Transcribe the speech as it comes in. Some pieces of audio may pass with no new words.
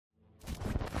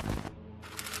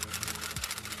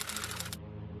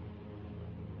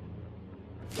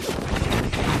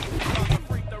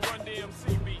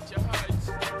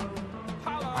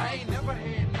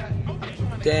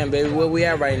Damn, baby, where we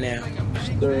at right now?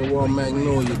 Third Wall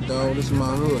Magnolia, dog. This is my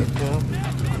hood, pal.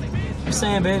 I'm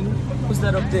saying, baby, what's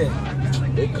that up there?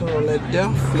 They call that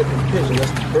death flipping pigeon.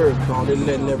 That's the bird call. They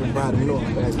letting everybody know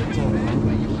I'm back in town.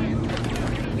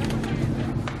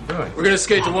 We're gonna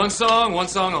skate to one song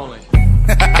only.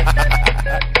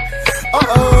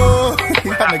 Uh-oh!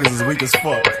 Y'all niggas is weak as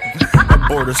fuck. I'm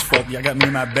bored as fuck. Y'all got me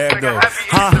in my bag though.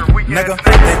 Huh? Nigga,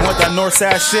 they want that north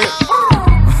side shit?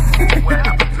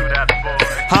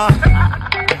 Huh?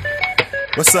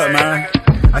 What's up, man?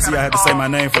 I see I had to say my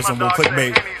name for some little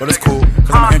clickbait, but it's cool,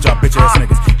 cause I'ma end y'all bitch ass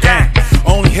niggas. Gang!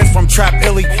 Only hits from Trap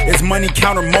Illy is money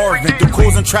counter Marvin.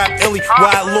 DehKewlz and Trap Illy,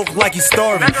 why I look like he's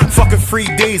starving. Fucking free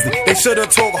Daisy, they should've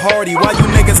told Hardy. Why you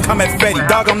niggas come at Fetty?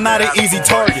 Dog, I'm not an easy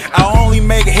target. I only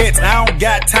make hits, I don't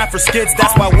got time for skits.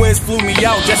 That's why Wiz flew me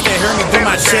out just to hear me do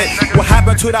my shit. What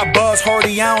happened to that buzz,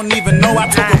 Hardy? I don't even know. I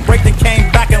took a break then came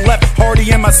back and left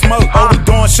Hardy in my smoke. Oh, we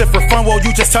doing shit for fun, well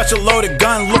you just touch a loaded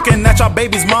gun. Looking at y'all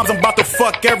babies' moms, I'm about to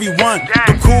fuck everyone.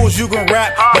 DehKewlz, you can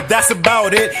rap, but that's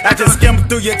about it. I just skimmed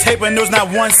through your tape and there's not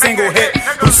one single hit.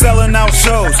 Who's selling out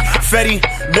shows? Fetty,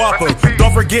 Whopper.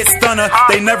 Don't forget Stunner,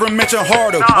 they never mention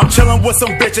Hardo. I'm chilling with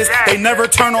some bitches, they never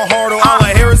turn on Hardo. All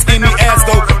I hear is Amy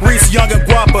Asco, Reese Young and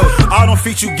Guapa. I don't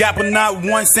feat you gap, but not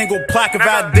one single plaque. If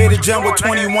I did a jump with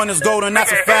 21 is golden,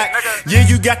 that's a fact. Yeah,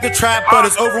 you got the trap, but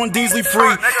it's over on Deasley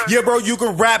free. Yeah, bro, you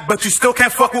can rap, but you still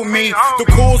can't fuck with me.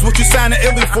 DehKewlz, what you signing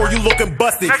illy for? You looking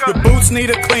busted. Your boots need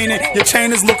a cleaning, your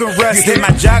chain is looking rusty. You hit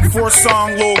my jack for a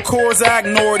song, little chords, I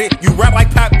ignored it. You rap like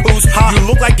Papoose, you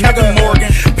look like Kevin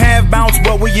Morgan. Pan bounce,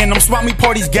 but we in them swap me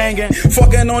parties gangin'.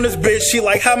 Fucking on this bitch, she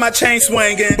like how my chain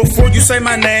swingin'. Before you say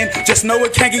my name, just know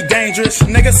it can't get dangerous.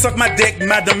 Nigga suck my dick,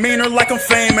 my demeanor like I'm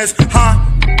famous. Huh?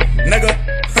 Nigga?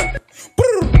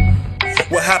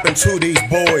 What happened to these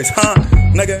boys, huh?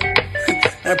 Nigga?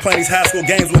 And playing these high school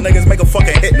games with niggas make a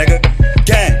fucking hit, nigga.